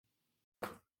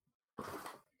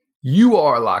You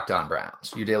are Locked On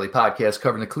Browns, your daily podcast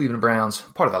covering the Cleveland Browns,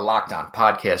 part of the Locked On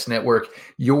Podcast Network,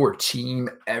 your team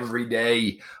every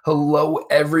day. Hello,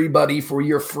 everybody, for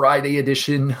your Friday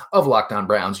edition of Locked On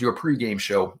Browns, your pregame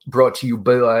show brought to you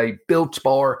by Built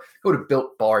Bar. Go to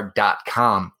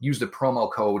BuiltBar.com. Use the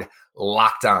promo code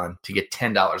Locked On to get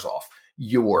 $10 off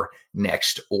your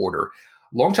next order.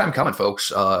 Long time coming,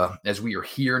 folks, as we are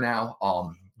here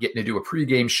now, getting to do a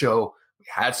pregame show. We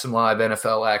had some live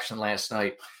NFL action last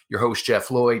night. Your host, Jeff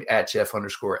Lloyd, at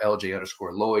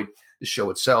Jeff_LJ_Lloyd. The show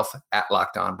itself, at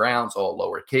Locked On Browns, all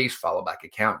lowercase. Follow back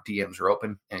account. DMs are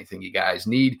open. Anything you guys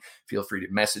need, feel free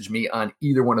to message me on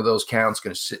either one of those accounts.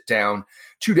 Going to sit down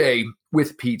today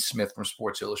with Pete Smith from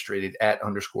Sports Illustrated, at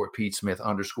 _Pete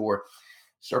Smith_.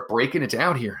 Start breaking it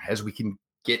down here as we can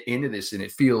get into this. And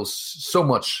it feels so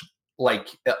much like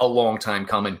a long time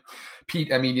coming.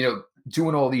 Pete, I mean,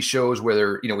 doing all these shows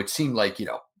where, it seemed like,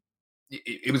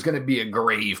 it was going to be a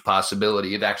grave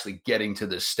possibility of actually getting to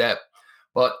this step.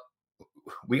 But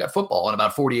we got football in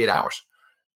about 48 hours.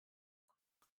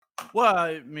 Well,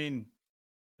 I mean,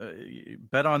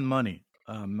 bet on money.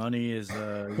 Money is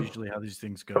usually how these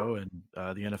things go. And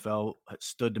the NFL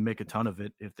stood to make a ton of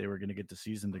it if they were going to get the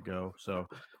season to go. So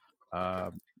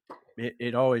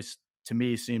it always, to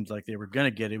me, seems like they were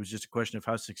going to get it. It was just a question of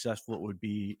how successful it would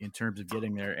be in terms of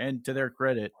getting there. And to their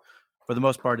credit, for the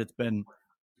most part, it's been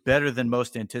better than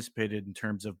most anticipated in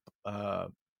terms of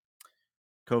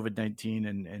COVID-19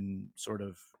 and sort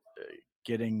of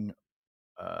getting,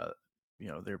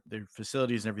 their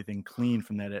facilities and everything clean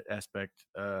from that aspect.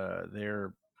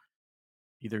 They're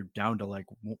either down to like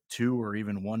 2 or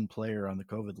even 1 player on the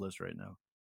COVID list right now.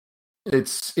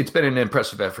 It's been an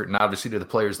impressive effort, and obviously to the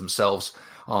players themselves,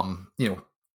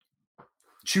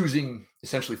 choosing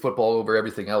essentially football over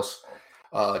everything else.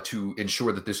 To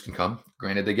ensure that this can come.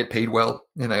 Granted, they get paid well,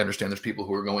 and I understand there's people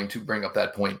who are going to bring up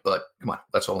that point, but come on,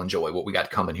 let's all enjoy what we got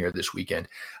coming here this weekend.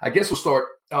 I guess we'll start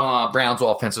Browns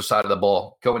offensive side of the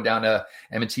ball, going down to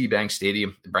M&T Bank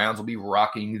Stadium. The Browns will be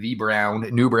rocking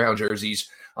the new brown jerseys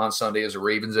on Sunday, as the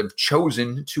Ravens have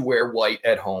chosen to wear white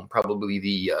at home. Probably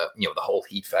the whole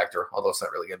heat factor, although it's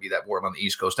not really going to be that warm on the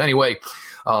East Coast anyway.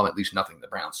 At least nothing the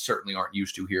Browns certainly aren't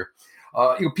used to here.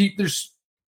 Pete, there's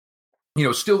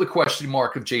still the question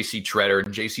mark of J.C. Tretter,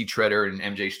 and J.C. Tretter and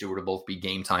M.J. Stewart will both be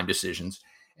game time decisions.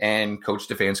 And Coach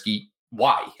Stefanski,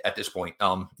 why at this point?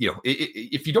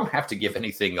 If you don't have to give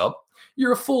anything up,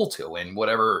 you're a fool to. And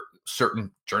whatever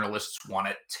certain journalists want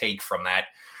to take from that,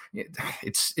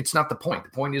 it's not the point. The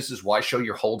point is why show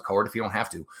your hold card if you don't have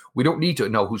to? We don't need to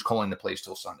know who's calling the plays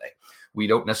till Sunday. We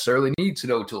don't necessarily need to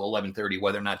know till 11:30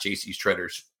 whether or not J.C.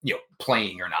 Tretter's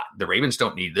playing or not. The Ravens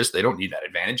don't need this. They don't need that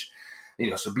advantage.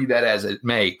 So be that as it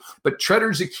may. But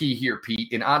Tretter's a key here,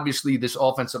 Pete. And obviously this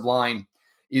offensive line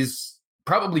is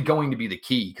probably going to be the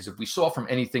key, because if we saw from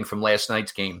anything from last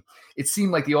night's game, it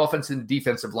seemed like the offensive and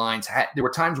defensive lines there were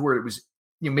times where it was,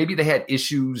 maybe they had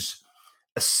issues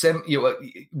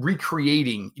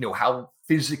recreating, how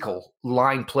physical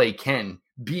line play can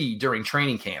be during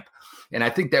training camp. And I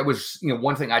think that was,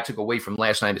 one thing I took away from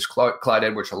last night is Clyde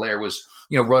Edwards-Helaire was,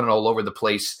 running all over the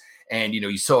place. And,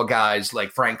 you saw guys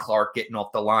like Frank Clark getting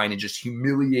off the line and just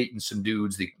humiliating some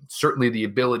dudes. Certainly the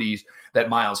abilities that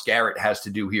Myles Garrett has to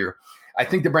do here. I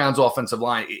think the Browns' offensive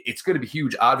line, it's going to be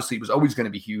huge. Obviously, it was always going to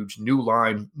be huge. New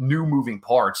line, new moving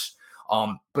parts.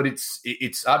 But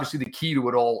it's obviously the key to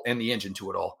it all and the engine to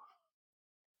it all.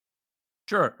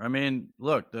 Sure. I mean,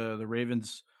 look, the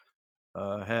Ravens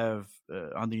have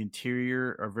on the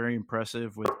interior are very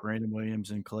impressive with Brandon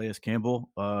Williams and Calais Campbell.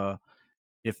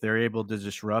 If they're able to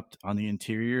disrupt on the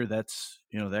interior, that's,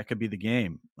 that could be the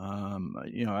game.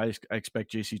 I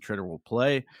expect J.C. Tretter will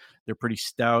play. They're pretty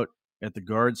stout at the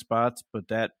guard spots, but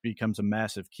that becomes a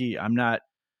massive key. I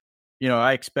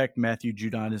expect Matthew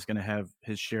Judon is going to have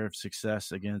his share of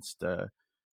success against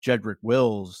Jedrick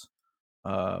Wills,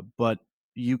 but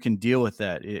you can deal with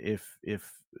that if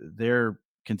they're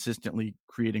consistently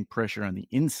creating pressure on the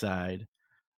inside.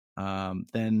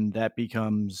 Then that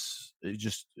becomes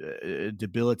just a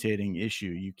debilitating issue.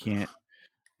 You can't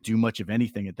do much of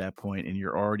anything at that point, and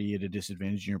you're already at a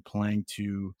disadvantage. And you're playing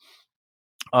to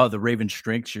the Ravens'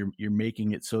 strengths. You're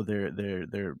making it so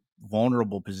their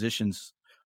vulnerable positions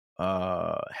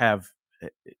have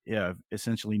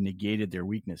essentially negated their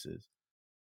weaknesses.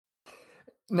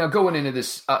 Now, going into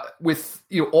this with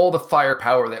all the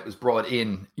firepower that was brought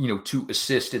in, to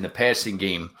assist in the passing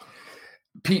game.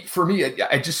 Pete, for me,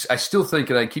 I still think,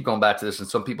 and I keep going back to this, and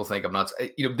some people think I'm nuts.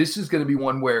 This is going to be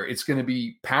one where it's going to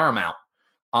be paramount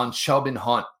on Chubb and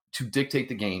Hunt to dictate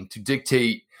the game, to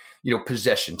dictate,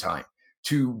 possession time.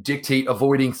 to dictate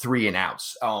avoiding 3 and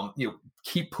outs.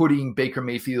 Keep putting Baker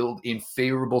Mayfield in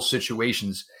favorable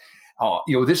situations.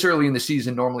 This early in the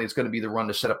season, normally it's going to be the run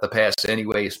to set up the pass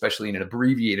anyway, especially in an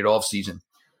abbreviated offseason.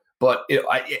 But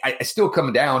I still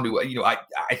come down to,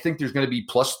 I think there's going to be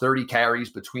plus 30 carries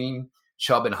between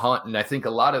Chubb and Hunt. And I think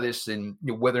a lot of this and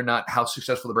whether or not how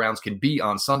successful the Browns can be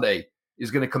on Sunday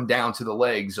is going to come down to the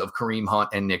legs of Kareem Hunt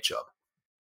and Nick Chubb.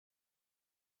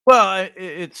 Well,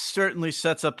 it certainly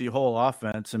sets up the whole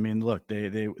offense. I mean, look,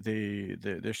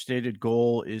 their stated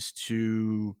goal is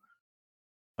to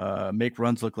make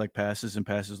runs look like passes and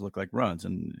passes look like runs.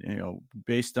 And,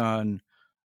 based on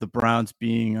the Browns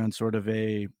being on sort of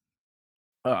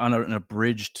on an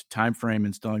abridged time frame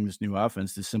installing this new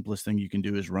offense, the simplest thing you can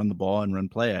do is run the ball and run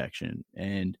play action.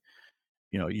 And,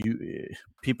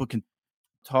 people can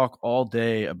talk all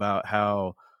day about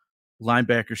how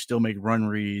linebackers still make run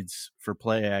reads for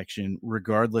play action,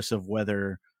 regardless of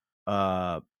whether,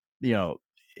 the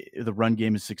run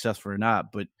game is successful or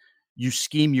not. But you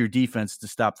scheme your defense to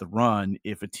stop the run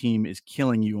if a team is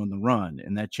killing you on the run,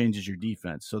 and that changes your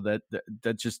defense. So that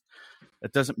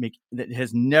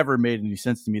has never made any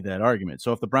sense to me, that argument.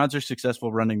 So if the Browns are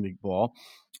successful running the ball,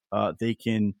 they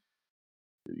can,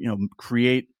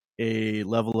 create a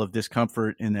level of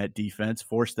discomfort in that defense,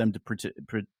 force them to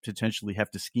potentially have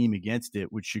to scheme against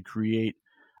it, which should create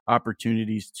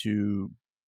opportunities to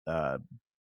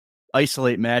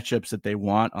isolate matchups that they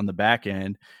want on the back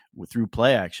end through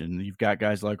play action. You've got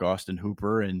guys like Austin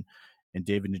Hooper and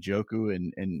David Njoku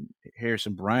and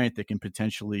Harrison Bryant that can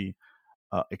potentially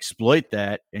exploit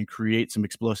that and create some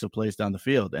explosive plays down the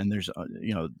field. And there's,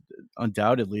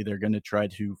 undoubtedly they're going to try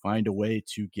to find a way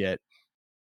to get,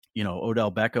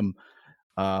 Odell Beckham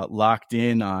locked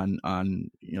in on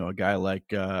a guy like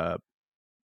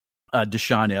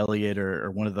Deshaun Elliott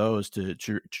or one of those to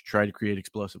try to create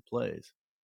explosive plays.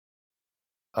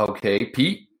 Okay,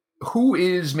 Pete, who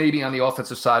is maybe on the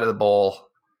offensive side of the ball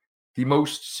the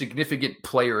most significant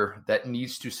player that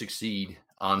needs to succeed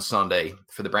on Sunday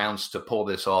for the Browns to pull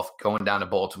this off, going down to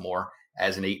Baltimore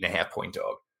as an 8.5-point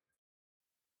dog?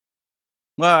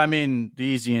 Well, I mean, the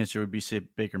easy answer would be, say,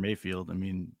 Baker Mayfield. I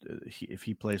mean, if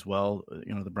he plays well,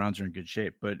 the Browns are in good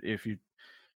shape. But if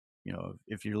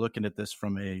you're looking at this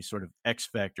from a sort of X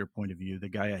factor point of view, the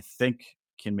guy I think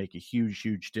can make a huge,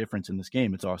 huge difference in this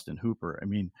game, it's Austin Hooper. I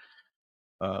mean,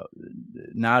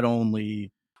 not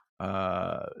only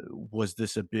was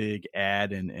this a big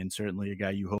ad and certainly a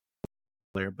guy you hope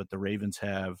player, but the Ravens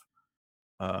have,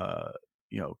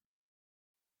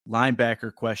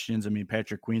 linebacker questions. I mean,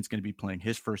 Patrick Queen's going to be playing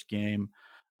his first game.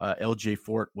 LJ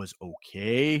Fort was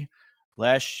okay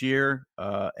last year.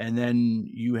 And then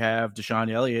you have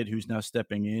Deshaun Elliott, who's now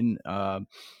stepping in to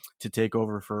take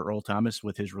over for Earl Thomas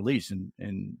with his release.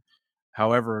 And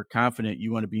however confident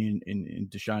you want to be in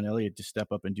Deshaun Elliott to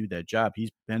step up and do that job, he's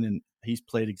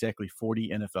played exactly 40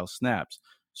 NFL snaps.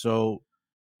 So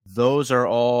those are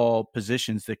all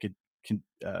positions that can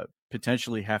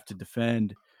potentially have to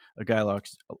defend a guy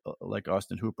like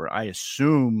Austin Hooper. I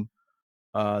assume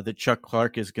that Chuck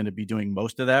Clark is going to be doing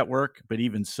most of that work, but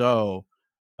even so,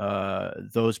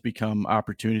 those become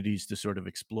opportunities to sort of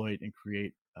exploit and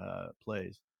create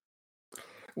plays.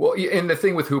 Well, and the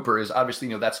thing with Hooper is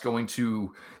obviously, that's going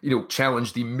to,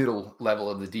 challenge the middle level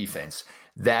of the defense.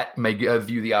 That may give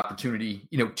you the opportunity,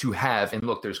 to have, and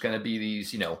look, there's going to be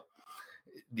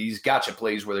these gotcha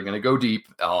plays where they're going to go deep,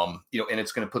 and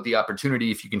it's going to put the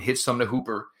opportunity, if you can hit some to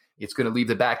Hooper, it's going to leave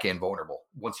the back end vulnerable.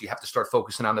 Once you have to start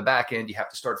focusing on the back end, you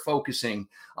have to start focusing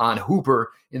on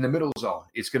Hooper in the middle zone.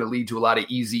 It's going to lead to a lot of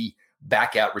easy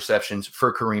back out receptions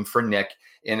for Kareem, for Nick.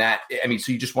 And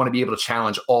so you just want to be able to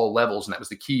challenge all levels. And that was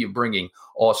the key of bringing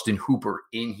Austin Hooper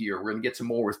in here. We're going to get some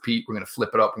more with Pete. We're going to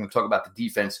flip it up. We're going to talk about the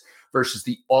defense versus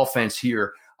the offense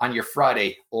here on your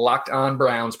Friday Locked On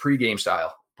Browns pregame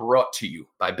style, brought to you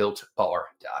by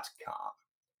BuiltBar.com.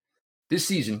 This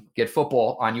season, get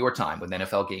football on your time with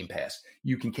NFL Game Pass.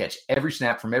 You can catch every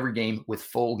snap from every game with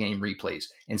full game replays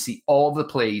and see all the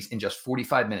plays in just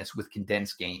 45 minutes with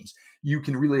condensed games. You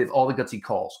can relive all the gutsy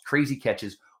calls, crazy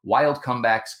catches, wild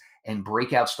comebacks, and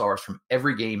breakout stars from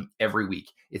every game, every week.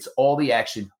 It's all the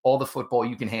action, all the football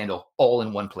you can handle, all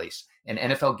in one place. And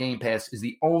NFL Game Pass is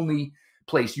the only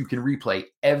place you can replay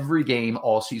every game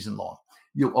all season long.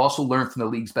 You'll also learn from the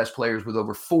league's best players with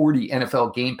over 40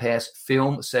 NFL Game Pass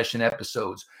film session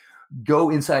episodes. Go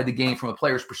inside the game from a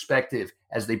player's perspective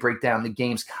as they break down the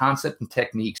game's concept and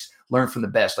techniques. Learn from the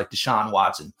best like Deshaun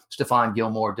Watson, Stephon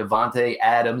Gilmore, Devontae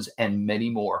Adams, and many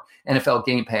more. NFL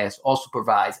Game Pass also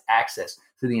provides access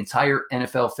to the entire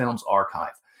NFL Films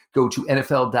archive. Go to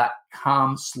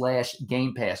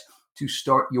NFL.com/Game Pass to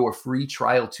start your free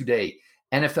trial today.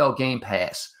 NFL Game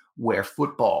Pass, where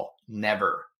football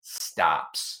never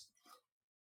stops.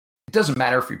 It doesn't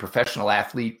matter if you're a professional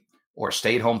athlete or a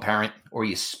stay-at-home parent, or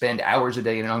you spend hours a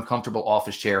day in an uncomfortable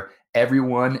office chair.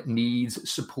 Everyone needs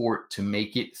support to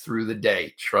make it through the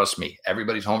day. Trust me,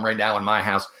 everybody's home right now in my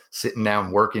house, sitting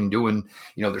down, working, doing,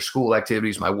 their school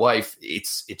activities. My wife,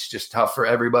 it's just tough for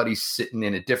everybody sitting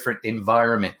in a different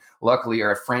environment. Luckily,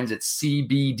 our friends at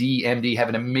CBDMD have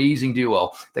an amazing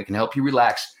duo that can help you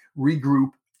relax,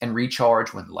 regroup, and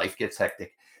recharge when life gets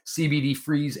hectic. CBD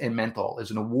Freeze and Menthol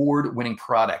is an award-winning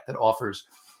product that offers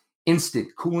instant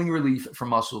cooling relief for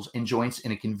muscles and joints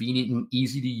in a convenient and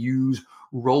easy-to-use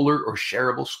roller or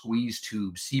shareable squeeze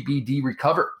tube. CBD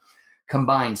Recover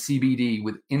combines CBD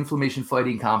with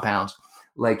inflammation-fighting compounds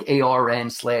like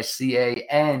ARN/CA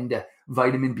and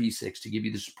vitamin B6 to give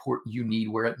you the support you need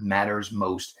where it matters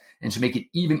most. And to make it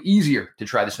even easier to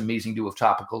try this amazing duo of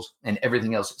topicals and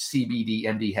everything else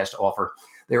CBDMD has to offer,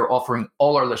 they're offering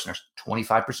all our listeners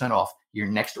 25% off your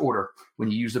next order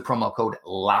when you use the promo code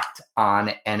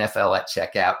LOCKEDONNFL at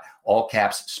checkout. All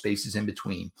caps, spaces in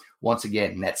between. Once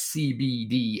again, that's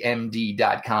CBDMD.com.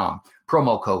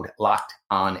 Promo code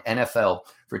LOCKEDONNFL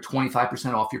for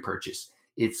 25% off your purchase.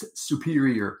 It's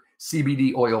superior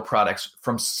CBD oil products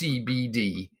from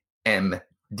CBDMD.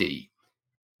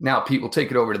 Now, Pete, we'll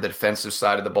take it over to the defensive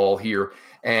side of the ball here.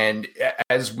 And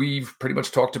as we've pretty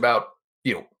much talked about,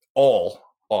 all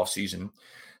offseason,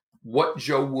 what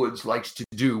Joe Woods likes to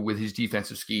do with his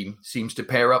defensive scheme seems to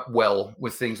pair up well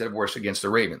with things that have worked against the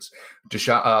Ravens.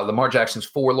 Lamar Jackson's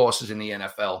 4 losses in the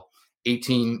NFL,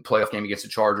 18 playoff game against the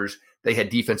Chargers. They had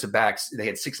defensive backs. They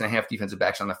had 6.5 defensive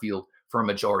backs on the field for a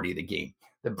majority of the game.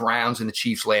 The Browns and the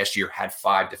Chiefs last year had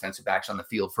 5 defensive backs on the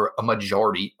field for a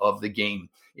majority of the game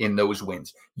in those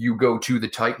wins. You go to the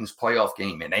Titans playoff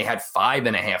game, and they had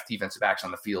 5.5 defensive backs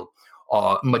on the field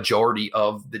majority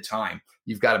of the time.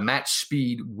 You've got to match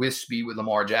speed with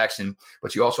Lamar Jackson,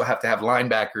 but you also have to have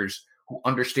linebackers who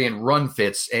understand run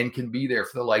fits and can be there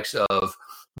for the likes of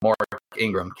Mark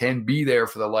Ingram, can be there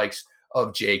for the likes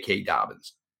of J.K.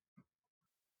 Dobbins.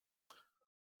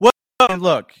 Well,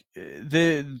 look,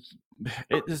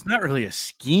 it's not really a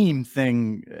scheme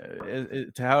thing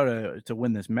to how to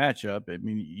win this matchup. I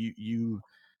mean,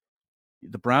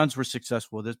 the Browns were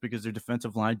successful with this because their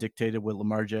defensive line dictated what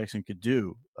Lamar Jackson could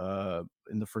do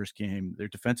in the first game. Their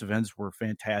defensive ends were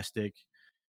fantastic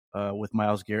with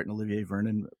Myles Garrett and Olivier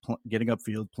Vernon getting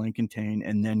upfield, playing contain,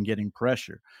 and then getting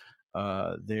pressure.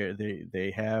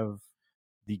 They have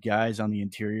the guys on the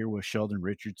interior with Sheldon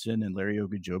Richardson and Larry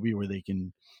Ogunjobi where they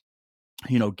can,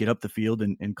 get up the field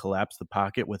and collapse the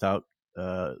pocket without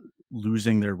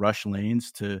losing their rush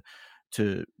lanes to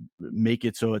make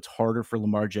it so it's harder for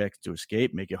Lamar Jackson to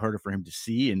escape, make it harder for him to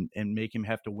see, and make him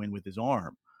have to win with his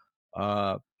arm.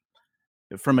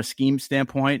 From a scheme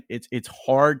standpoint, it's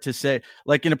hard to say.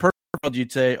 Like in a perfect world,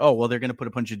 you'd say, oh, well, they're going to put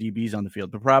a bunch of DBs on the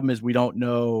field. The problem is we don't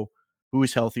know who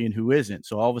is healthy and who isn't.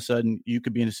 So all of a sudden, you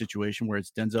could be in a situation where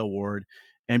it's Denzel Ward,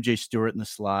 MJ Stewart in the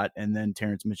slot, and then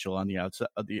Terrence Mitchell on the outside,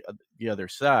 the other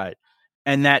side.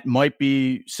 And that might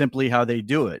be simply how they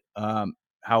do it.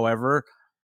 However,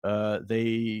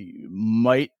 they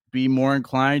might be more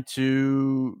inclined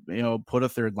to, put a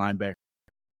third linebacker,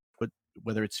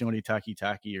 whether it's Sione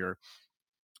Takitaki or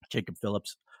Jacob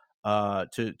Phillips,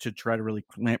 to try to really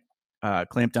clamp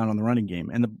down on the running game.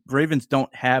 And the Ravens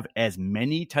don't have as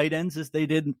many tight ends as they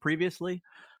did previously.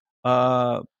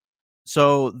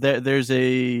 So there's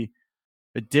a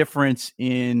difference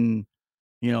in,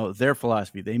 their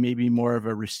philosophy. They may be more of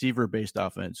a receiver-based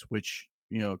offense, which,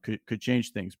 could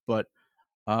change things. But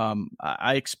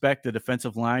I expect the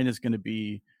defensive line is going to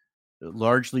be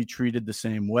largely treated the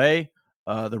same way.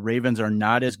 The Ravens are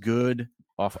not as good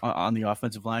on the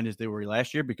offensive line as they were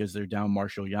last year because they're down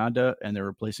Marshall Yanda and they're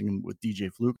replacing him with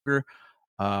DJ Fluker.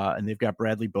 And they've got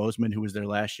Bradley Bozeman, who was there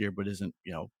last year, but isn't,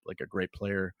 like a great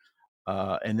player.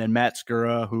 And then Matt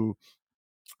Skura, who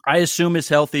I assume is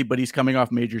healthy, but he's coming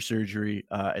off major surgery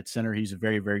at center. He's a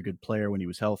very, very good player when he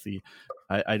was healthy.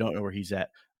 I don't know where he's at.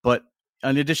 But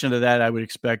in addition to that, I would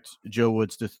expect Joe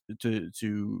Woods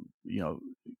to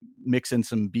mix in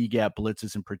some B-gap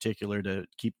blitzes in particular to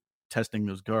keep testing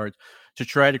those guards to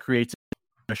try to create some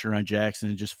pressure on Jackson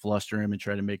and just fluster him and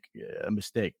try to make a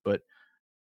mistake. But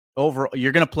overall,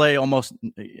 you're going to play almost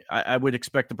 – I would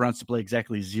expect the Browns to play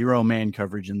exactly 0-man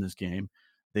coverage in this game.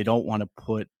 They don't want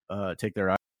to take their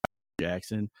eye on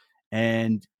Jackson.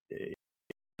 And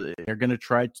they're going to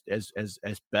try as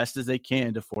best as they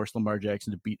can to force Lamar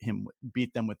Jackson to beat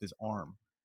them with his arm.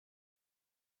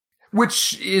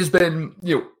 Which has been,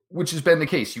 which has been the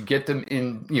case. You get them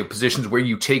in, positions where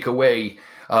you take away,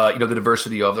 the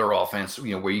diversity of their offense,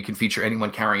 where you can feature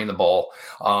anyone carrying the ball,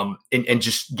 and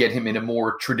just get him into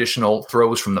more traditional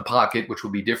throws from the pocket, which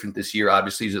will be different this year,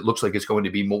 obviously, as it looks like it's going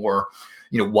to be more,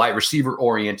 wide receiver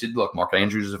oriented. Look, Mark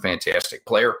Andrews is a fantastic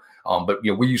player. But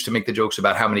we used to make the jokes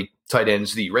about how many tight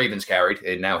ends the Ravens carried,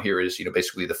 and now here is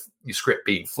basically the script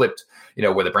being flipped.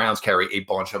 Where the Browns carry a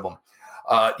bunch of them.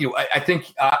 I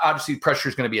think obviously pressure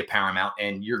is going to be a paramount,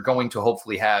 and you're going to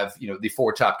hopefully have the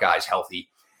four top guys healthy,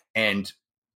 and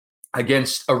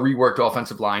against a reworked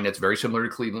offensive line that's very similar to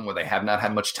Cleveland, where they have not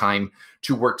had much time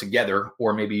to work together,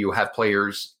 or maybe you have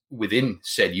players within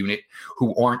said unit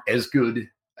who aren't as good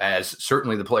as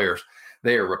certainly the players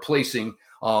they are replacing.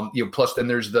 Plus then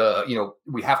there's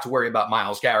we have to worry about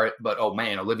Myles Garrett, but oh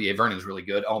man, Olivier Vernon's really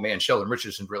good. Oh man, Sheldon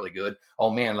Richardson's really good. Oh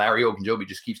man, Larry Ogunjobi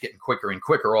just keeps getting quicker and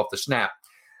quicker off the snap.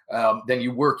 Then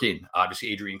you work in, obviously,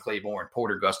 Adrian Claiborne,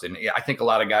 Porter Gustin. I think a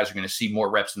lot of guys are going to see more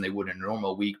reps than they would in a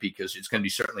normal week, because it's going to be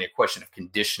certainly a question of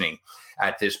conditioning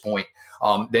at this point.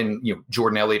 Then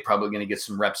Jordan Elliott probably going to get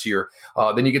some reps here.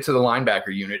 Then you get to the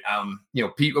linebacker unit.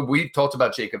 Pete, we talked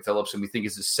about Jacob Phillips, and we think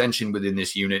his ascension within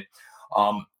this unit.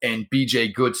 And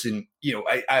BJ Goodson,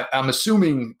 I'm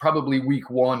assuming probably week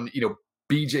one,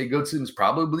 BJ Goodson's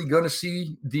probably going to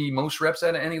see the most reps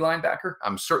out of any linebacker.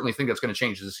 I'm certainly think that's going to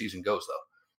change as the season goes, though.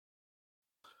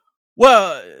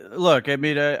 Well, look, I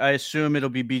mean, I assume it'll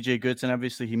be BJ Goodson.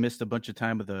 Obviously, he missed a bunch of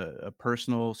time with a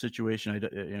personal situation. I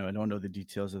don't know the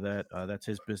details of that. That's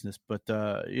his business. But,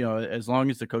 as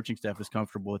long as the coaching staff is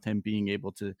comfortable with him being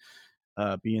able to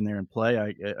be in there and play,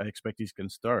 I expect he's going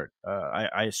to start.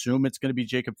 I assume it's going to be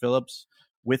Jacob Phillips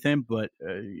with him, but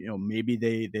maybe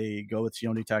they go with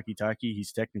Sione Takitaki.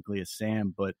 He's technically a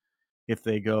Sam, but if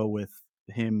they go with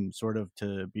him sort of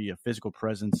to be a physical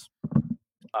presence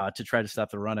to try to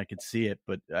stop the run, I could see it.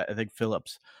 But I think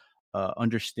Phillips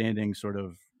understanding sort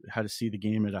of how to see the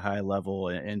game at a high level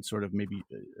and sort of maybe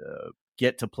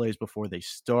get to plays before they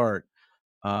start.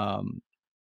 I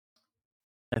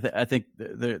think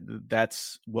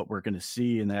that's what we're going to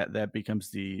see, and that becomes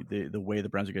the way the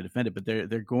Browns are going to defend it. But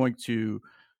they're going to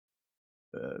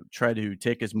try to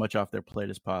take as much off their plate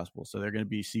as possible. So they're going to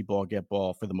be see ball, get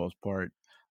ball for the most part.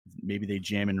 Maybe they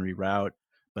jam and reroute,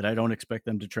 but I don't expect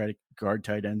them to try to guard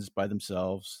tight ends by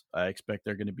themselves. I expect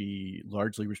they're going to be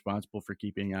largely responsible for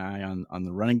keeping an eye on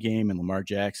the running game and Lamar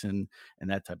Jackson and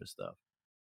that type of stuff.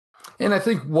 And I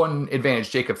think one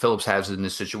advantage Jacob Phillips has in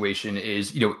this situation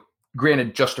is,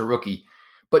 granted, just a rookie,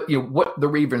 but what the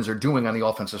Ravens are doing on the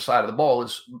offensive side of the ball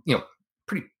is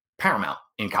pretty paramount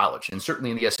in college, and certainly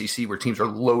in the SEC, where teams are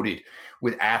loaded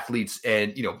with athletes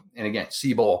and and again,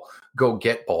 see ball, go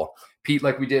get ball. Pete,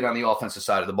 like we did on the offensive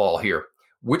side of the ball here,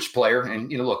 which player?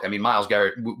 And look, I mean, Myles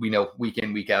Garrett, we know week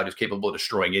in, week out is capable of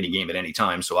destroying any game at any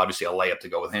time, so obviously a layup to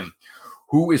go with him.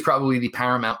 Who is probably the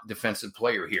paramount defensive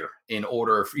player here in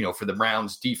order, for the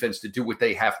Browns defense to do what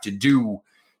they have to do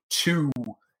to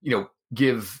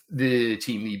give the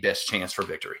team the best chance for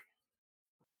victory?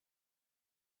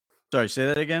 Sorry, say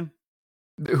that again.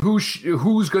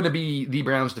 Who's going to be the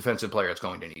Browns defensive player that's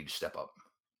going to need to step up?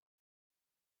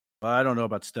 Well, I don't know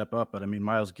about step up, but I mean,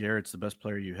 Myles Garrett's the best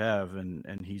player you have,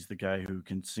 and he's the guy who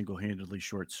can single-handedly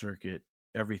short circuit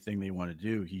everything they want to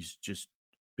do. He's just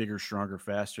bigger, stronger,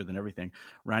 faster than everything.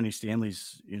 Ronnie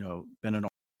Stanley's, been an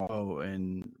all,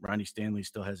 and Ronnie Stanley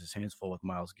still has his hands full with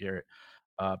Myles Garrett.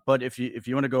 But if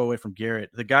you want to go away from Garrett,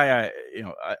 the guy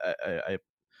I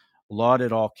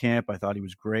lauded all camp. I thought he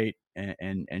was great,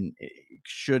 and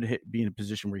should be in a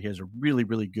position where he has a really,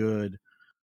 really good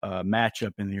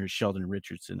matchup in there. Sheldon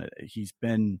Richardson. He's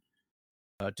been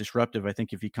disruptive. I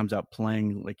think if he comes out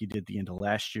playing like he did the end of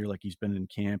last year, like he's been in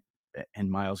camp,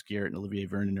 and Myles Garrett and Olivier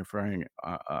Vernon are firing,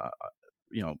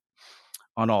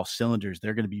 on all cylinders,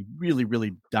 they're going to be really,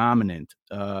 really dominant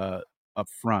up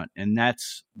front, and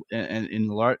that's and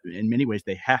in many ways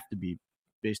they have to be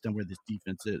based on where this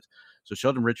defense is. So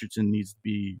Sheldon Richardson needs to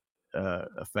be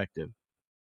effective.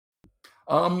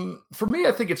 For me,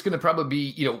 I think it's going to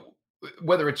probably be,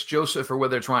 whether it's Joseph or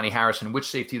whether it's Ronnie Harrison, which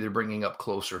safety they're bringing up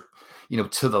closer,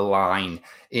 to the line,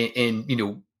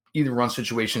 and either run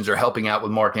situations or helping out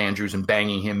with Mark Andrews and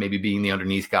banging him, maybe being the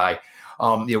underneath guy.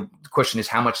 The question is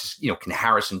how much, can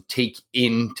Harrison take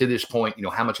into this point?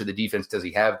 How much of the defense does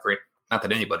he have? Great. Not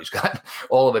that anybody's got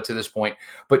all of it to this point,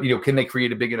 but, can they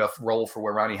create a big enough role for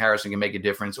where Ronnie Harrison can make a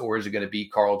difference, or is it going to be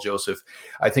Carl Joseph?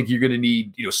 I think you're going to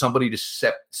need, somebody to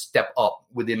step up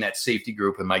within that safety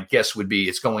group. And my guess would be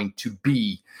it's going to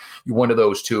be one of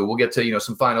those two. We'll get to,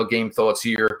 some final game thoughts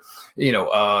here,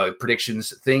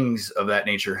 predictions, things of that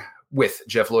nature with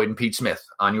Jeff Lloyd and Pete Smith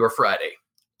on your Friday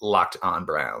Locked On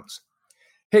Browns.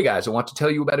 Hey guys, I want to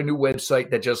tell you about a new website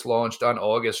that just launched on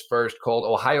August 1st called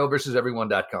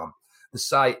OhioVersusEveryone.com. The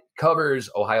site covers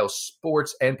Ohio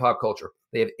sports and pop culture.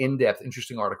 They have in-depth,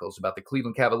 interesting articles about the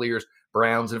Cleveland Cavaliers,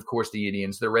 Browns, and of course the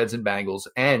Indians, the Reds and Bengals,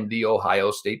 and the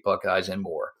Ohio State Buckeyes, and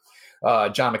more.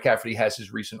 John McCafferty has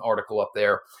his recent article up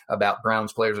there about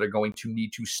Browns players that are going to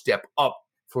need to step up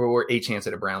for a chance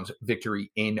at a Browns victory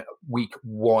in week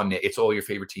 1. It's all your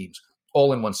favorite teams,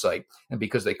 all in one site. And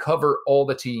because they cover all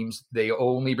the teams, they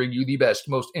only bring you the best,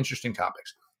 most interesting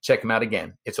topics. Check them out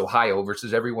again. It's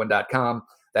OhioVersusEveryone.com.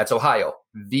 That's Ohio,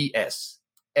 VS,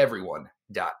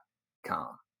 everyone.com.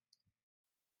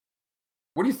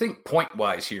 What do you think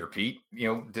point-wise here, Pete?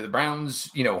 The Browns,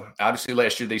 obviously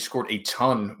last year they scored a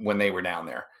ton when they were down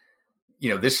there.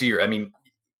 This year,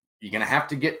 you're going to have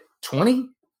to get 20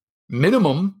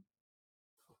 minimum.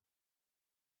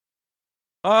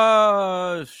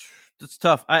 It's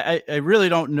tough. I really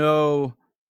don't know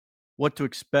what to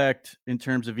expect in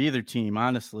terms of either team,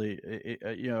 honestly.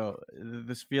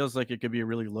 This feels like it could be a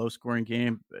really low-scoring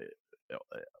game.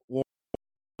 Or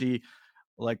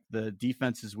like the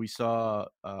defenses we saw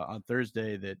on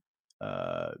Thursday that,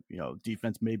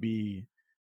 defense may be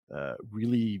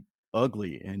really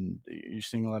ugly and you're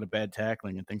seeing a lot of bad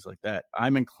tackling and things like that.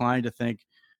 I'm inclined to think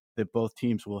that both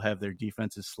teams will have their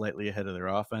defenses slightly ahead of their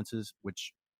offenses,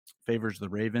 which favors the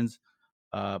Ravens.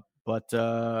 But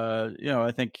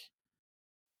I think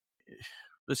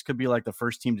this could be like the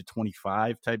first team to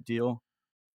 25 type deal.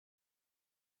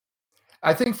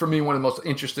 I think for me, one of the most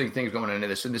interesting things going into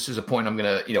this, and this is a point I'm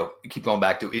going to, keep going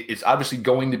back to, it's obviously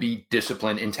going to be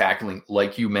discipline in tackling,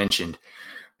 like you mentioned.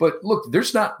 But look,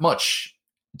 there's not much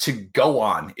to go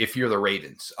on if you're the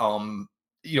Ravens.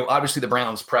 Obviously the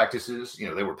Browns practices,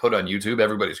 they were put on YouTube.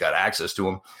 Everybody's got access to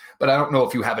them. But I don't know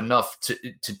if you have enough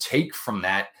to take from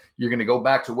that. You're going to go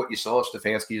back to what you saw.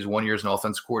 Stefanski is 1 year as an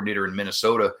offense coordinator in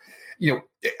Minnesota.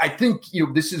 I think,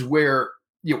 this is where,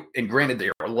 and granted they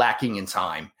are lacking in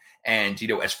time. And,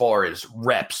 as far as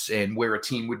reps and where a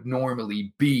team would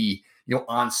normally be,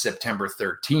 on September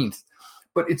 13th.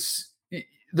 But it's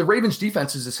the Ravens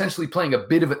defense is essentially playing a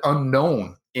bit of an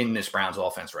unknown in this Browns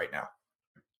offense right now.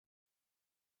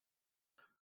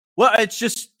 Well, it's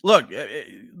just, look,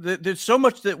 there's so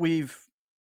much that we've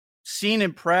seen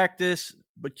in practice,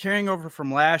 but carrying over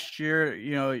from last year,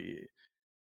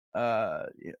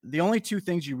 the only two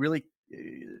things you really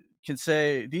can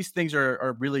say these things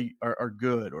are really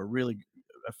good or really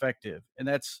effective. And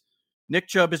that's Nick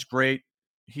Chubb is great.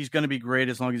 He's going to be great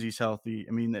as long as he's healthy.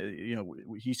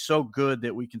 He's so good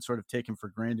that we can sort of take him for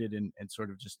granted and sort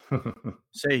of just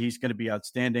say he's going to be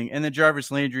outstanding. And then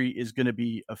Jarvis Landry is going to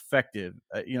be effective.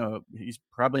 He's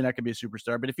probably not going to be a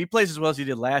superstar, but if he plays as well as he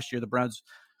did last year, the Browns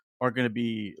are going to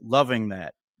be loving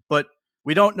that. But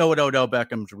we don't know what Odell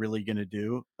Beckham's really going to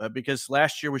do because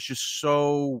last year was just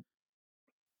so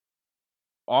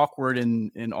awkward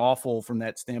and awful from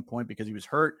that standpoint because he was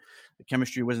hurt. The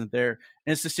chemistry wasn't there.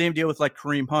 And it's the same deal with like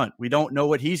Kareem Hunt. We don't know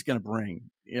what he's going to bring,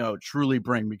 truly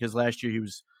bring, because last year he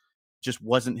just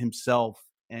wasn't himself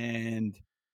and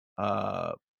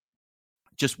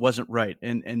just wasn't right.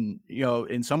 And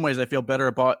in some ways I feel better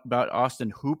about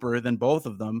Austin Hooper than both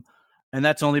of them. And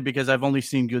that's only because I've only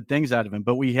seen good things out of him,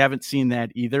 but we haven't seen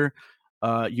that either.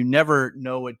 You never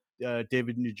know what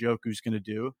David Njoku's going to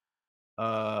do.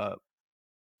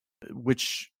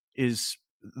 Which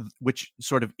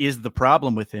sort of is the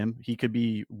problem with him. He could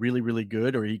be really, really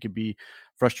good, or he could be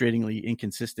frustratingly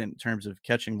inconsistent in terms of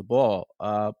catching the ball.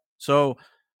 As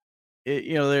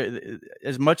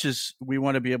much as we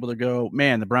want to be able to go,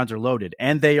 man, the Browns are loaded,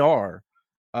 and they are,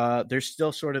 there's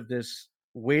still sort of this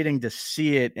waiting to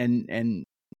see it and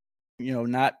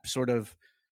not sort of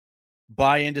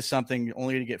buy into something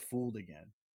only to get fooled again.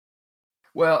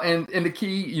 Well, and the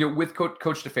key, with Coach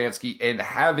Stefanski and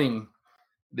having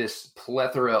this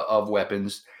plethora of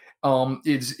weapons,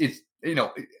 it's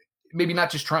maybe not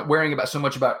just worrying about so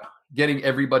much about getting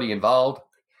everybody involved,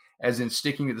 as in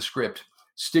sticking to the script,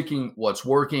 sticking what's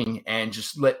working, and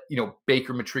just let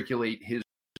Baker matriculate his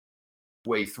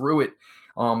way through it.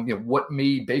 What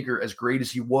made Baker as great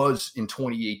as he was in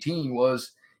 2018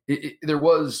 was there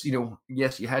was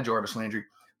yes, you had Jarvis Landry,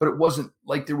 but it wasn't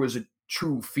like there was a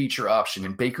true feature option,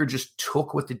 and Baker just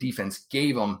took what the defense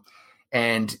gave him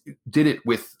and did it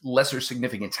with lesser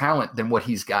significant talent than what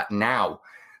he's got now.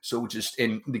 So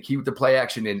and the key with the play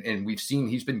action, and we've seen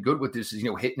he's been good with this, is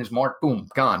hitting his mark, boom,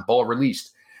 gone, ball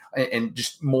released, and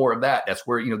just more of that. That's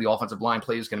where the offensive line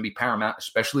play is going to be paramount,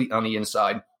 especially on the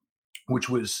inside, which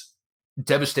was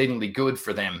devastatingly good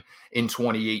for them in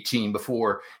 2018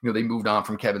 before, they moved on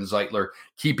from Kevin Zeitler,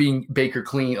 keeping Baker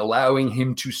clean, allowing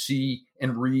him to see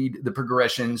and read the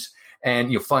progressions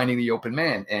and, finding the open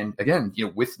man. And again,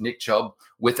 with Nick Chubb,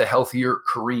 with a healthier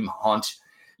Kareem Hunt,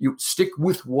 you stick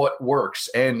with what works.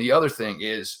 And the other thing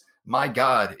is, my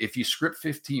God, if you script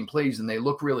 15 plays and they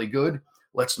look really good,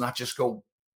 let's not just go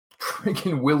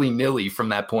freaking willy-nilly from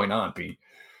that point on, Pete.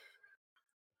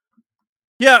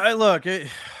 Yeah, look,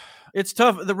 it's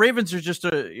tough. The Ravens are just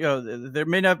there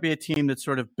may not be a team that's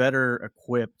sort of better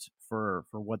equipped for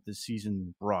what this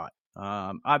season brought.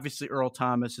 Obviously, Earl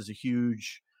Thomas is a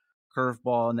huge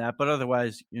curveball in that, but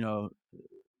otherwise,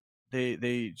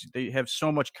 they have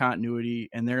so much continuity,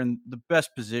 and they're in the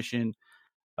best position,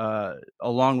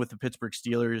 along with the Pittsburgh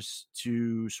Steelers,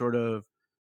 to sort of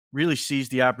really seize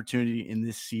the opportunity in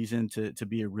this season to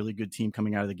be a really good team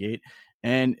coming out of the gate.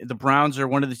 And the Browns are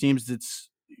one of the teams that's,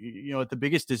 at the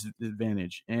biggest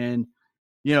disadvantage. And,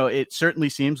 it certainly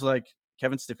seems like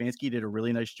Kevin Stefanski did a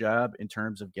really nice job in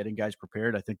terms of getting guys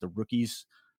prepared. I think the rookies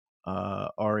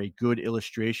are a good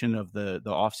illustration of the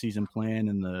offseason plan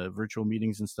and the virtual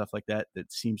meetings and stuff like that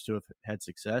seems to have had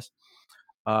success.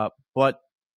 But,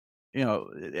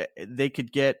 they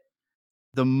could get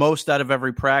the most out of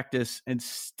every practice and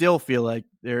still feel like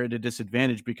they're at a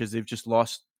disadvantage because they've just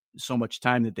lost so much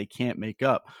time that they can't make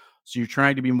up. So you're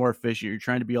trying to be more efficient. You're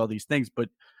trying to be all these things, but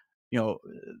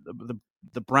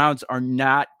the Browns are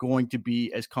not going to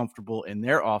be as comfortable in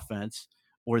their offense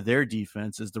or their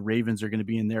defense as the Ravens are going to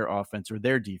be in their offense or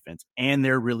their defense. And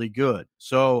they're really good.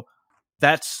 So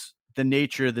that's the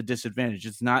nature of the disadvantage.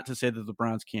 It's not to say that the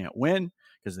Browns can't win,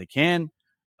 because they can.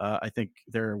 I think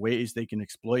there are ways they can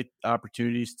exploit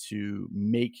opportunities to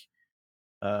make,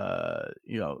 to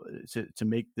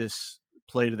make this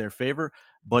play to their favor.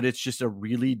 But it's just a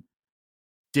really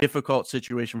difficult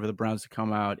situation for the Browns to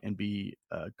come out and be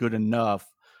good enough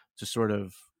to sort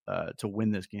of to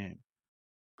win this game.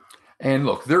 And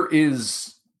look,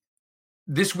 this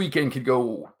weekend could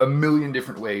go a million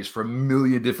different ways for a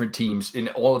million different teams in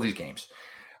all of these games.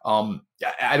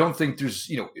 I don't think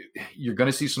you're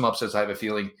going to see some upsets. I have a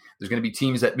feeling there's going to be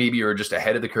teams that maybe are just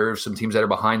ahead of the curve, some teams that are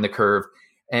behind the curve,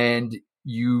 and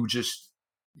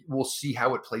we'll see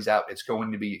how it plays out. It's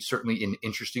going to be certainly an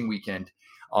interesting weekend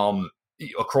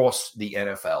across the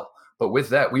NFL. But with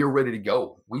that, we are ready to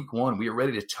go. Week 1, we are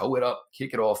ready to toe it up,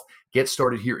 kick it off, get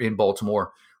started here in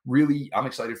Baltimore. Really, I'm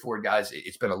excited for it, guys.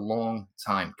 It's been a long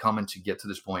time coming to get to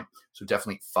this point, so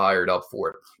definitely fired up for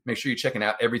it. Make sure you're checking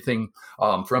out everything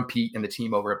from Pete and the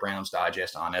team over at Browns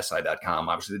Digest on SI.com.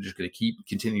 Obviously, they're just going to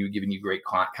continue giving you great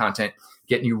content,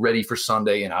 getting you ready for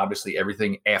Sunday, and obviously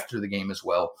everything after the game as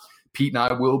well. Pete and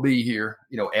I will be here,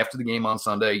 after the game on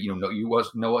Sunday. You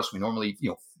know us. We normally,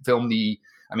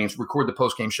 record the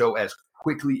post-game show as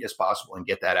quickly as possible and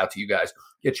get that out to you guys,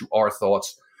 get you our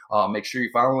thoughts. Make sure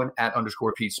you're following at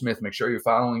 _Pete Smith. Make sure you're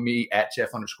following me at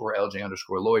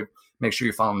Jeff_LJ_Lloyd. Make sure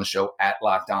you're following the show at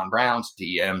Locked On Browns.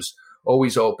 DMs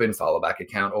always open. Follow back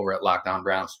account over at Locked On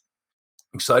Browns.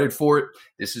 Excited for it.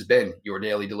 This has been your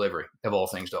daily delivery of all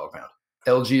things Dog Pound.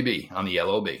 LGB on the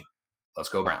LOB. Let's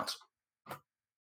go Browns.